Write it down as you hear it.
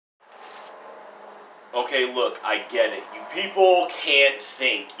Okay, look, I get it. You people can't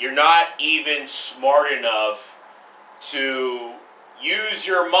think. You're not even smart enough to use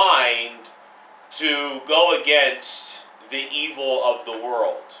your mind to go against the evil of the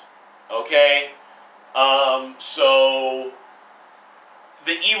world. Okay? So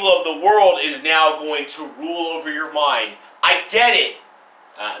the evil of the world is now going to rule over your mind. I get it.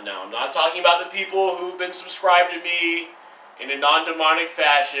 No, I'm not talking about the people who've been subscribed to me in a non-demonic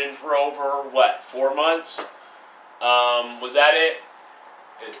fashion for over, 4 months? Was that it?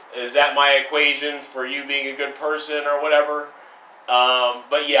 Is that my equation for you being a good person or whatever?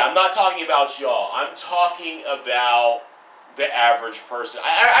 But yeah, I'm not talking about y'all. I'm talking about the average person.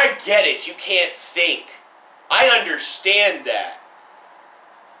 I get it. You can't think. I understand that.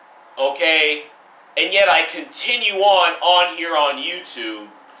 Okay? And yet I continue on here on YouTube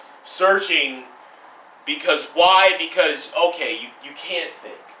searching because why? Because, okay, you can't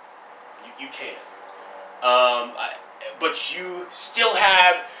think. You can't. But you still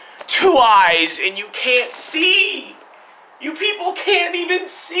have 2 eyes and you can't see. You people can't even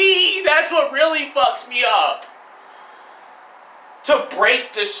see. That's what really fucks me up. To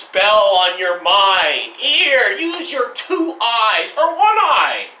break the spell on your mind. Here, use your 2 eyes or 1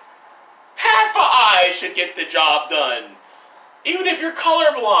 eye. Half an eye should get the job done. Even if you're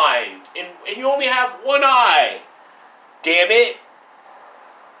colorblind and you only have 1 eye. Damn it.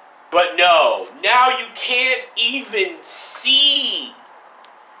 But no, now you can't even see.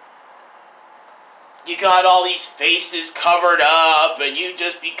 You got all these faces covered up and you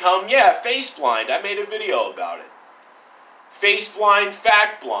just become, face blind. I made a video about it. Face blind,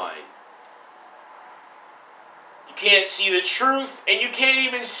 fact blind. You can't see the truth and you can't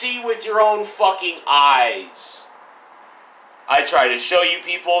even see with your own fucking eyes. I try to show you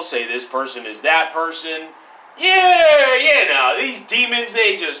people, say this person is that person. Yeah, these demons,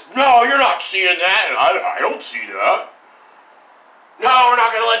 they just, no, you're not seeing that, and I don't see that. No, we're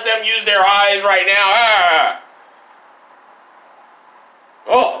not going to let them use their eyes right now. Ah.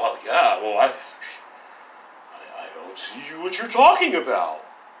 Oh, yeah, well, I don't see what you're talking about.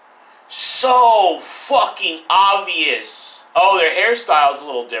 So fucking obvious. Oh, their hairstyle's a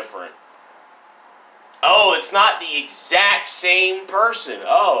little different. Oh, it's not the exact same person.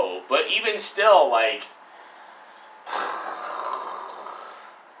 Oh, but even still, like...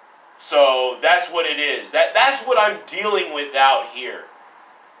 So that's what it is. That's what I'm dealing with out here.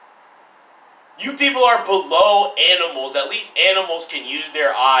 You people are below animals. At least animals can use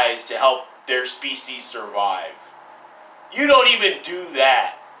their eyes to help their species survive. You don't even do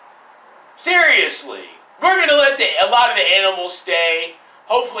that. Seriously. We're going to let a lot of the animals stay.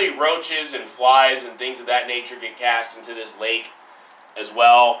 Hopefully roaches and flies and things of that nature get cast into this lake as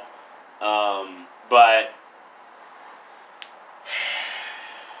well. But...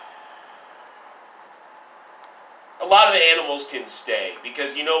 a lot of the animals can stay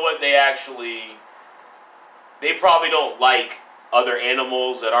because you know what, they probably don't like other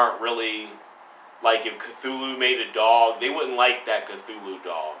animals that aren't really, like if Cthulhu made a dog, they wouldn't like that Cthulhu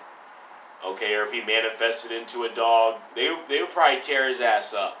dog. Okay, or if he manifested into a dog, they would probably tear his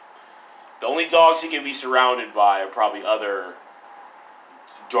ass up. The only dogs he can be surrounded by are probably other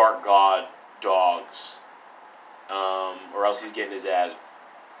dark god dogs. Or else he's getting his ass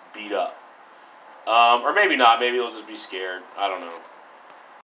beat up. Or maybe not. Maybe he'll just be scared. I don't know.